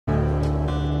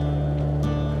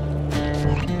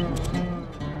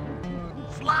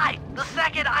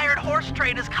Iron Horse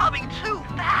train is coming too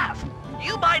fast.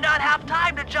 You might not have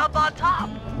time to jump on top.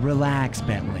 Relax,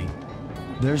 Bentley.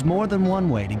 There's more than one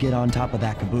way to get on top of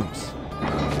that caboose.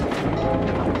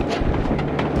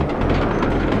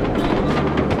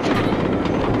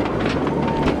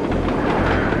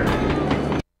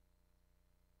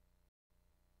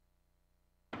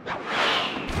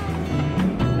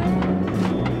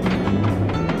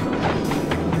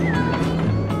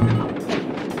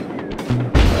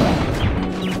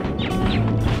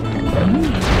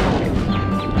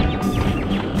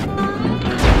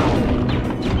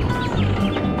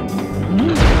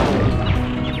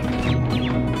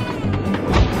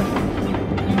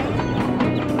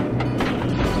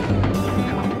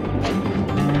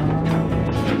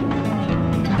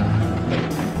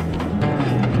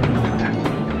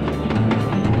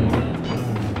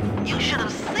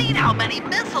 How many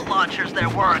missile launchers there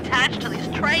were attached to these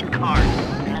train cars.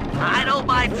 I don't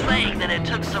mind saying that it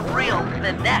took some real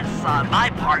finesse on my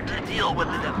part to deal with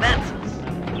the defenses.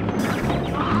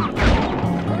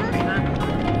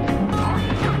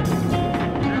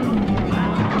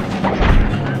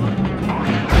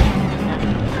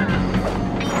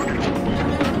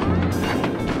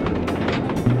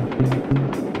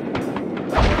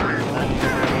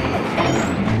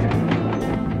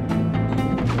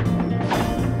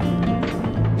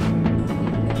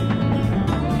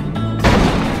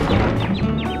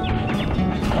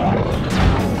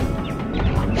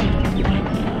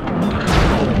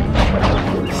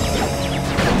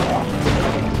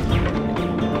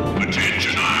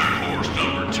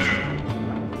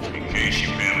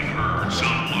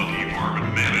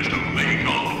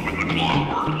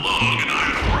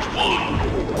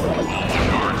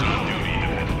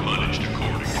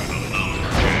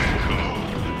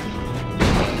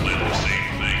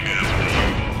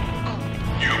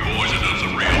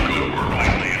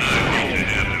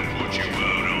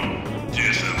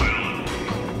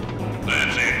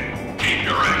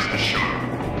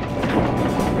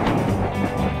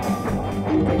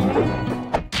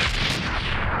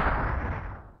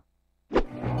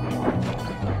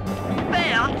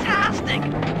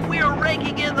 We're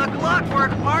raking in the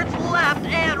clockwork parts left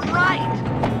and right.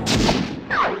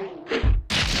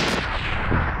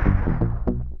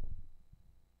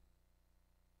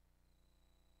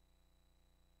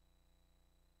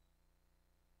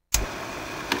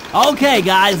 Okay,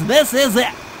 guys, this is it.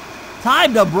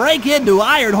 Time to break into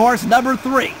Iron Horse number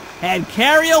 3 and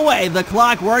carry away the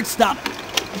clockwork stomach.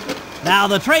 Now,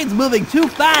 the train's moving too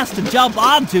fast to jump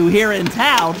onto here in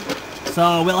town,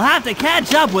 so we'll have to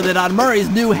catch up with it on Murray's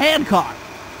new handcar.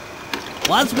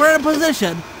 Once we're in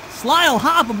position, Sly'll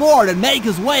hop aboard and make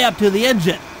his way up to the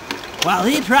engine. While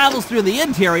he travels through the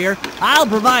interior, I'll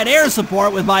provide air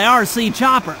support with my RC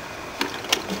chopper.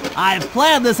 I've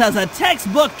planned this as a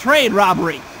textbook train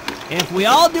robbery. If we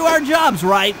all do our jobs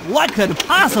right, what could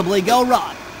possibly go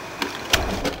wrong?